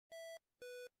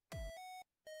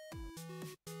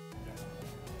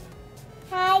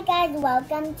Hi guys,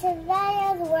 welcome to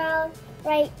Vea'S world.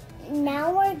 Right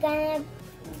now we're gonna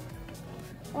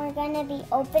be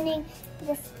opening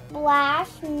the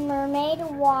Splash Mermaid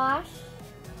Wash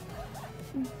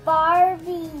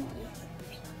Barbie.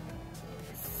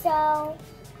 So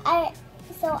I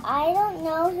don't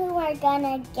know who we're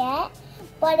gonna get,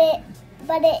 but it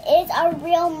is a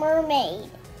real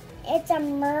mermaid. It's a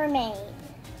mermaid.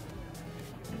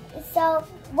 So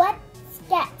let's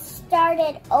get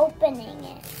started opening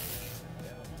it.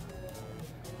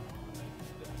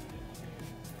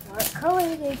 What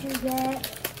color did you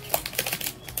get?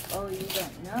 Oh, you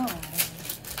don't know.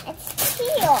 It's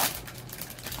teal.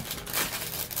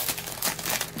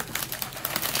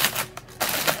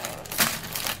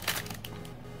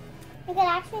 You can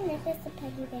actually make this a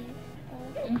piggy bank.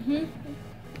 Mm-hmm.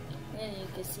 Then you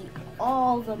can see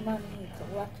all the money you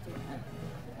collected.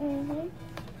 Mm-hmm.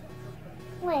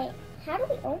 Wait, how do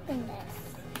we open this?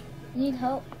 Need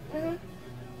help? Mm-hmm.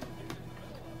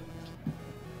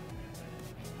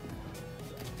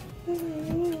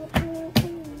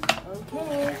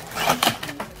 Okay.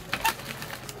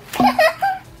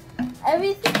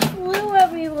 Everything flew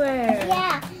everywhere.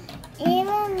 Yeah,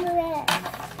 even this.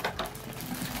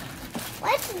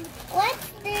 Let's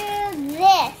do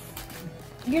this.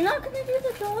 You're not gonna do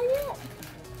the doll yet?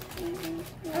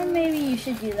 Or maybe you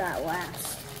should do that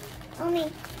last. Omi,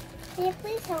 can you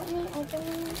please help me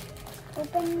open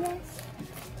this?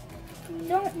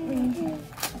 Don't.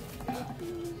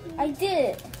 I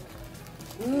did it.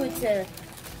 Ooh, it's a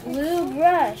blue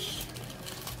brush.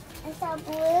 It's a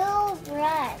blue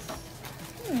brush.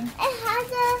 It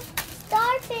has a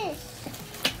starfish.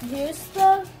 Here's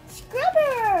the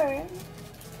Scrubber.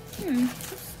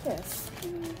 What's this?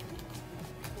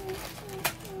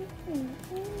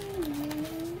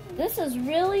 This is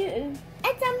really.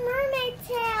 It's a mermaid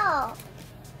tail.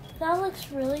 That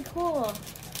looks really cool.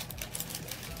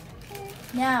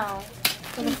 Now,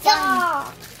 for the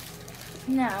Doll.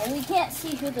 Now, we can't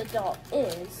see who the doll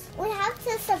is. We have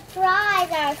to surprise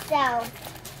ourselves.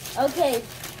 Okay.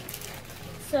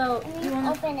 So, you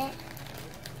want to open it?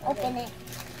 Open it.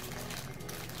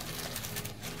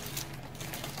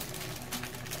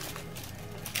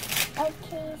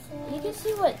 Okay, so you can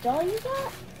see what doll you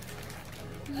got?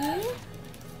 yeah.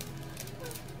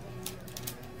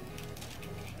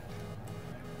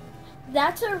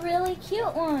 That's a really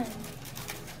cute one.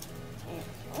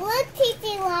 Look,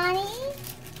 Titi Lonnie.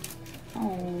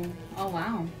 Oh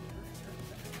wow.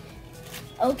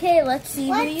 Okay, let's see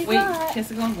who you Wait, got. has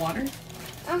to go in water?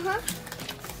 Uh-huh.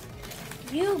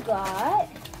 You got...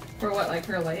 For what, like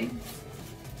her leg?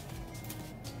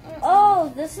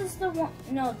 Oh, this is the one.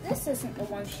 No, this isn't the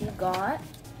one she got.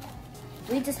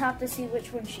 We just have to see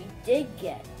which one she did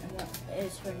get and what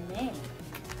is her name.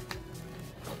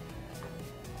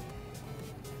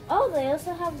 Oh, they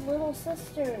also have little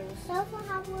sisters. They also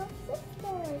have little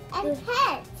sisters and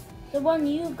pets. The one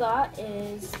you got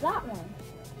is that one.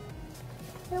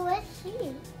 Who is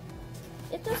she?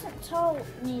 It doesn't tell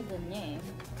me the name.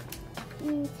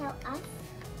 You tell us?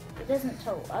 It doesn't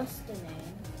tell us the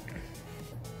name.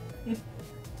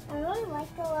 I really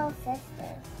like the little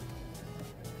sisters.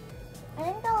 I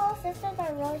think the little sisters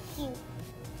are really cute.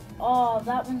 Oh,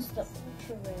 that one's the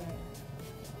ultra rare.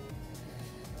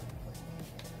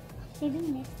 Maybe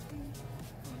next time.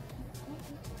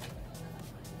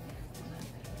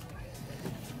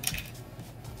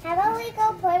 How about we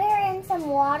go put her in some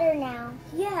water now?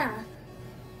 Yeah.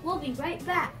 We'll be right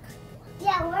back.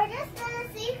 Yeah, we're just gonna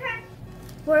see her.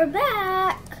 We're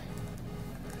back.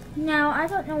 Now, I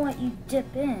don't know what you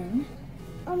dip in.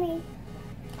 Omi.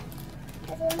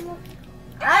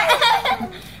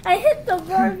 I hit the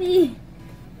Barbie.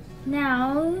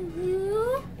 Now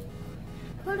you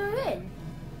put her in.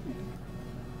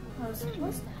 That was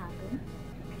supposed to happen.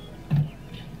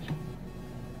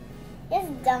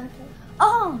 It's dumpy.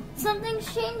 Oh, something's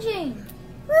changing.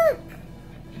 Look.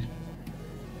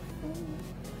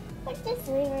 Let's just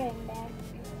leave her in there.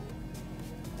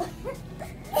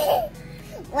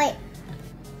 Wait.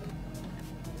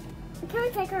 Can we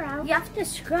take her out? You have to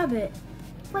scrub it.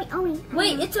 Wait, Omi.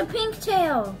 Wait, it's a pink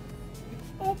tail.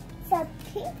 It's a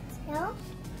pink tail.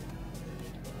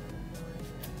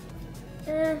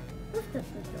 Lift up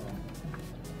the door.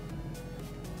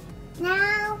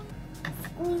 Now,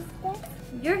 squeeze this.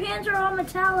 Your hands are all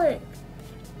metallic.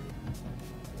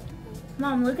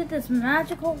 Mom, look at this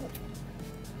magical.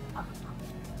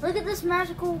 Look at this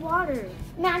magical water.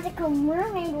 Magical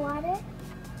mermaid water.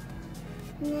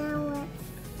 Now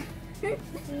let's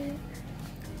see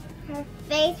her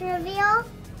face reveal.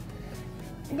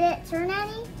 Did it turn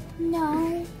any?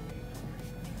 No.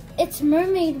 It's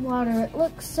mermaid water. It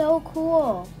looks so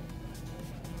cool.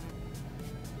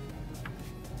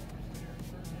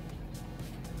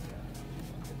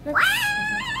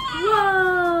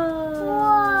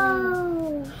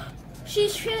 Whoa!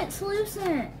 She's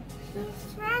translucent.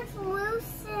 She's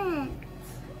translucent.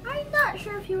 I'm not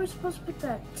sure if you were supposed to put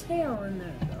that tail in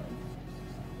there though.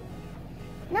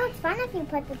 No, it's fun if you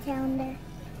put the tail in there.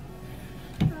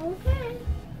 Okay.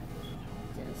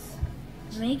 Just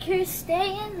make her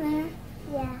stay in there.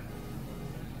 Yeah.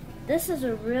 This is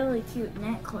a really cute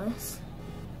necklace.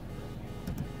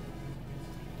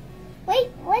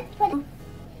 Wait, let's put it.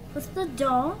 With the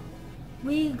doll,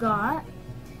 we got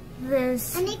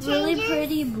this Any really changes?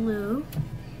 pretty blue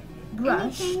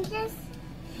brush. Any changes?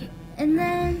 And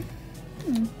then,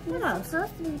 what else?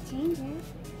 Supposed to be changes.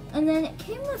 And then it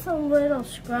came with a little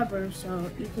scrubber so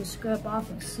you could scrub off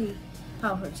and see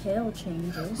how her tail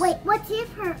changes. Wait, let's see if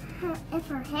her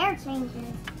hair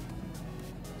changes.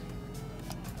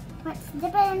 Let's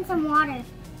dip it in some water.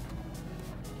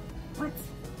 Let's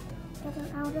get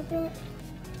it out a bit.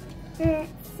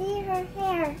 See her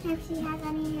hair, if she has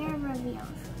any hair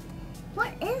reveals.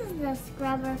 What is the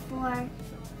scrubber for?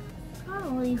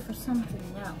 Probably for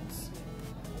something else.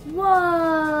 Whoa!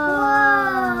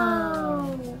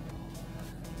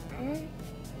 Whoa!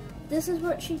 This is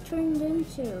what she turned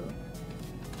into.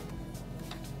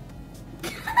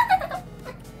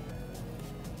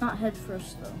 Not head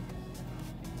first though.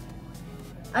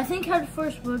 I think head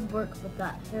first would work, but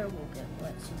that hair will get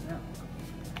wet, so no.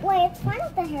 Wait, it's fine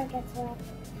if the hair gets wet.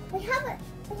 We have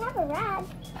a rag.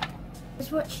 This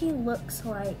is what she looks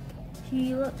like.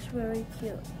 She looks very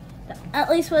cute. At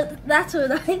least that's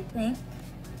what I think.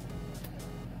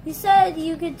 He said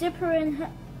you could dip her in.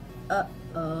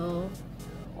 Uh-oh.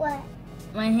 What?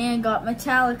 My hand got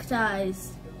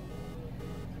metallicized.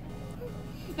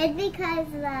 It's because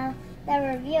the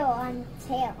reveal on the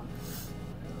tail.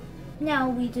 Now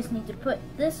we just need to put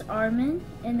this arm in,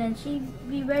 and then she'd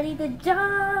be ready to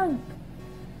dunk.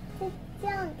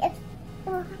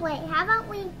 Wait, how about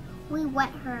we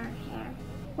wet her hair?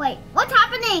 Wait, what's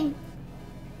happening?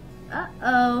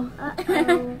 Uh-oh.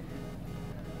 Uh-oh.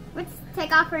 Let's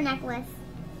take off her necklace.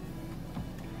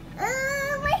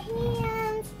 My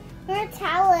hands.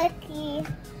 Metallic-y.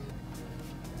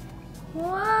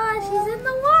 Wow, she's in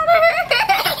the water.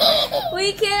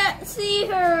 We can't see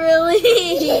her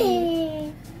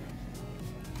really.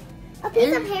 A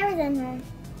piece of hair is in her.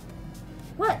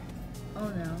 What? Oh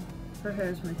no, her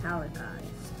hair's metallicized.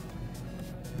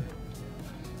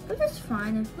 But it's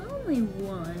fine, it's only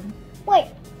one.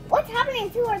 Wait, what's happening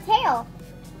to her tail?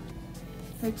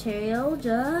 Her tail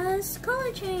just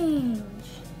color change.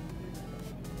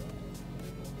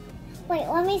 Wait,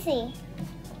 let me see.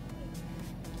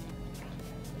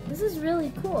 This is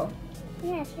really cool.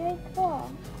 Yeah, it's really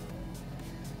cool.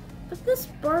 But this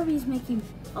Barbie's making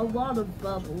a lot of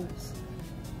bubbles.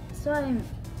 So I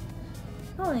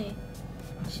probably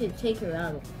should take her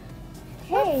out.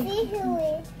 Let's see who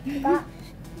we got.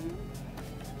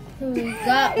 Who we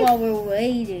got while we're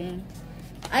waiting.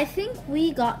 I think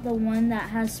we got the one that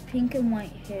has pink and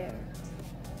white hair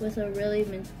with a really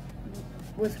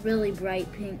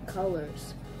bright pink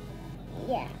colors.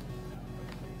 Yeah.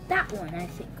 That one I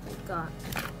think we got.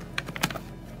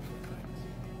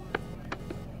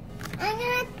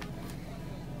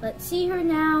 Let's see her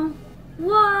now.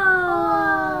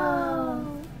 Whoa!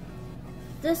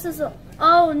 This is a,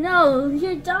 oh no,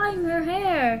 you're dyeing her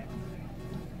hair.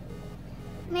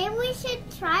 Maybe we should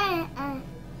try a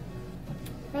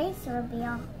face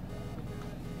reveal.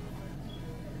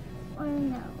 Or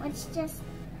no, let's just,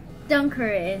 Dunk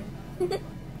her in.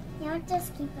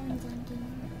 just keep on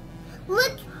dunking.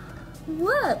 Look!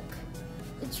 Look,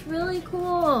 it's really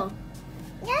cool.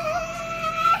 Yeah,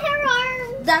 her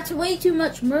arm! That's way too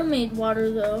much mermaid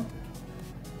water though.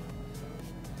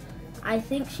 I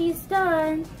think she's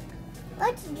done.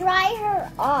 Let's dry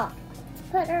her off.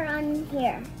 Put her on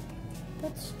here.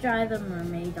 Let's dry the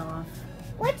mermaid off.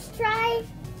 Let's try.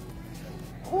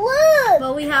 Look!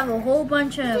 But we have a whole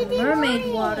bunch of Did you mermaid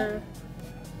want it? water.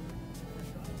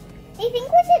 Do you think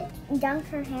we should dunk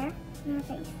her hair in her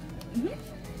face? Mhm.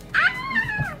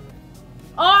 Ah!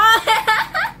 Oh,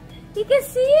 you can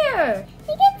see her.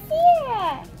 You can see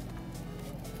her.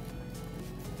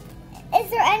 Is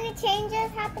there any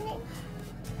changes happening?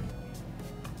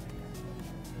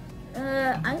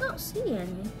 I don't see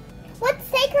any. Let's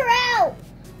take her out.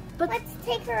 But Let's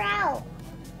take her out.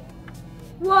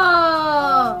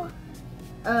 whoa!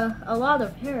 A lot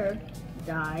of hair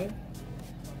dye.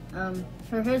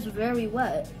 Her hair's very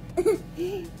wet.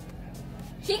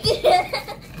 She can.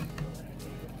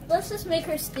 Let's just make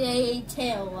her stay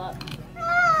tail up.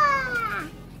 Ah!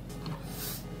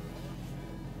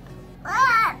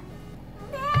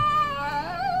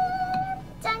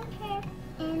 Dunk her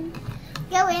in.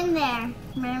 Go in there,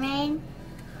 mermaid.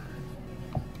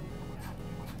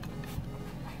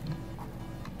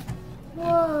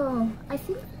 Whoa, I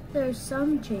think there's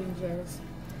some changes.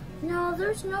 No,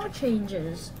 there's no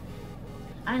changes.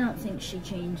 I don't think she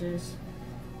changes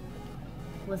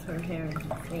with her hair and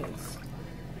her face.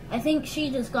 I think she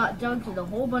just got dunked in a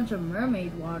whole bunch of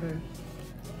mermaid water.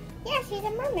 Yeah, she's a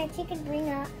mermaid. She could bring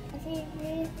up. She's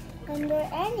under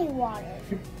any water.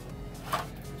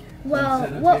 Well,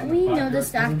 what we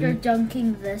noticed after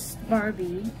dunking this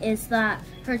Barbie is that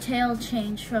her tail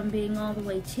changed from being all the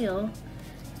way teal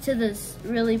to this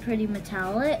really pretty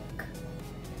metallic,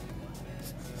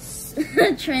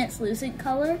 translucent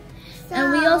color.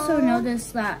 And we also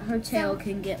noticed that her tail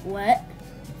can get wet.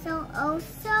 So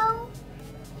also,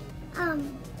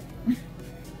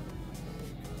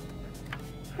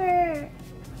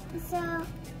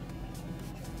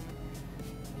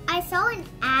 I saw an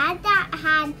ad that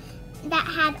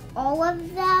had all of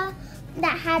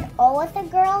the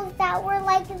girls that were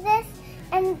like this,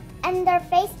 and their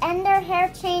face and their hair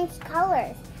changed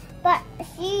colors, but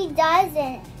she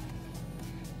doesn't.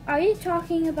 Are you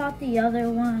talking about the other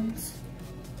ones?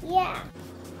 Yeah.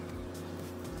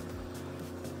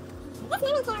 This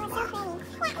mermaid tail is so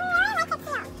pretty. Yeah, I like it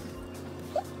too.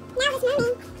 Now this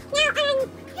mermaid. Now,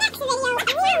 next video, we might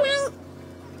have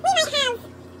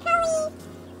Chloe.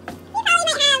 We probably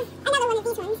might have another one of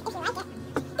these ones, if you like it.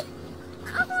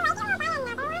 If you like it, we'll buy another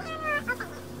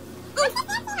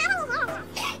one.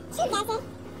 Okay. She doesn't.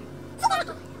 She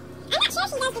doesn't. I'm not sure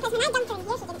she does, because when I dumped her in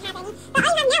here, she didn't have any. But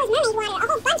all you have now is mermaid water, a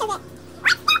whole bunch of it.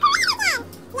 What's so pretty again?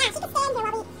 Yeah, she could stay in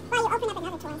here while you open up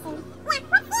another toy soon. Yeah,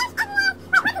 what's this in here?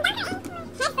 Wait, what's the bunker in? Head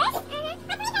first? What's the head in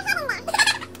there?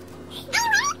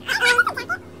 Are you ready?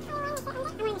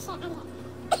 I'm wearing the shirt under.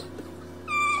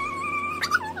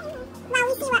 While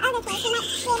we see what other toys we might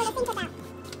be able to think about.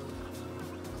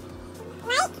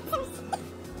 Right? No,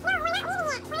 we're not leaving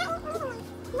yet. We're not leaving yet.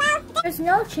 Well, There's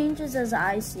no changes as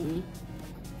I see.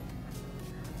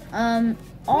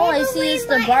 All I see is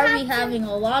the Barbie having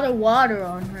a lot of water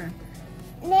on her.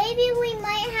 maybe we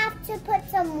might have to put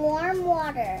some warm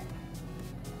water.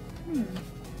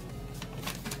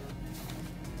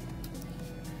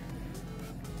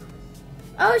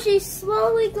 Oh, she's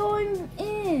slowly going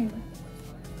in.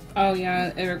 Oh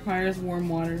yeah, it requires warm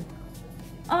water.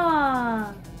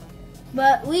 Ah,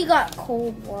 but we got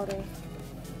cold water.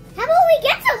 How about we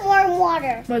get some warm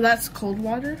water? But that's cold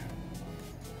water?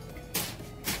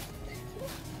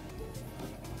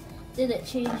 Did it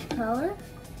change color?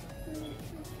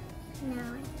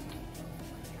 No.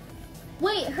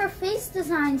 Wait, her face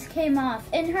designs came off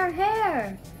and her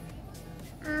hair.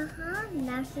 Uh-huh.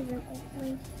 Now she's an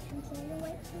wait.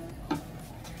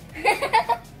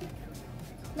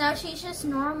 Now she's just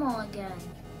normal again.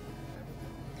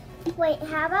 Wait,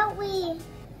 how about wait,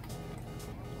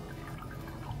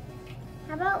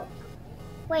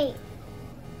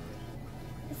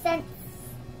 since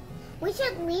we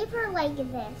should leave her like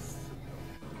this.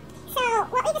 So,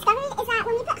 what we discovered is that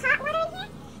when we put hot water in here,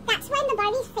 that's when the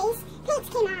Barbie's face paints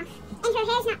came off, and her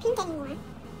hair's not pink anymore.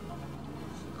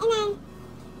 And then,